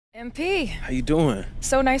MP. How you doing?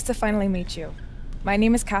 So nice to finally meet you. My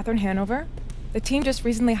name is Catherine Hanover. The team just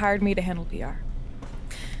recently hired me to handle PR.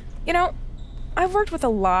 You know, I've worked with a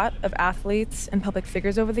lot of athletes and public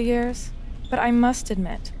figures over the years, but I must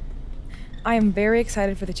admit, I am very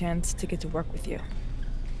excited for the chance to get to work with you.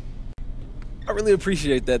 I really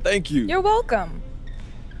appreciate that. Thank you. You're welcome.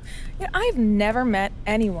 You know, I've never met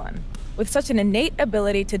anyone with such an innate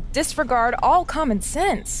ability to disregard all common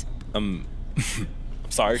sense. I'm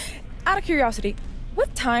sorry. Out of curiosity,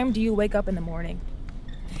 what time do you wake up in the morning?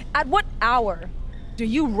 At what hour do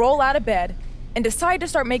you roll out of bed and decide to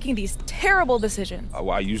start making these terrible decisions? Well,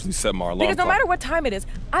 I usually set my alarm Because no clock. matter what time it is,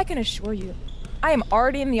 I can assure you, I am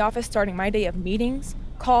already in the office starting my day of meetings,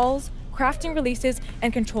 calls, crafting releases,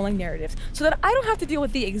 and controlling narratives, so that I don't have to deal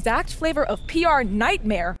with the exact flavor of PR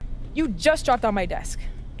nightmare you just dropped on my desk.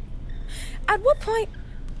 At what point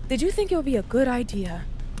did you think it would be a good idea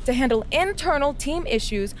to handle internal team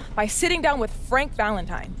issues by sitting down with Frank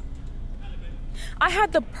Valentine? I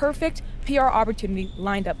had the perfect PR opportunity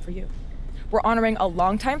lined up for you. We're honoring a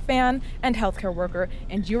longtime fan and healthcare worker,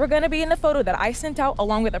 and you were gonna be in the photo that I sent out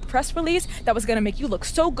along with a press release that was gonna make you look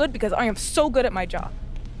so good because I am so good at my job.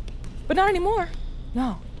 But not anymore.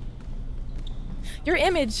 No. Your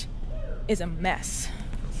image is a mess.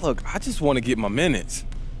 Look, I just want to get my minutes.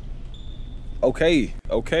 Okay.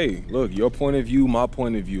 Look, your point of view, my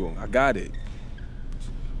point of view. I got it.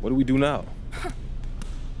 What do we do now?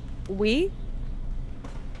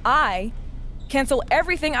 I cancel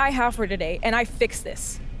everything I have for today, and I fix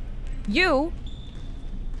this. You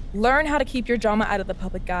learn how to keep your drama out of the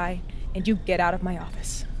public eye, and you get out of my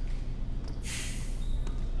office.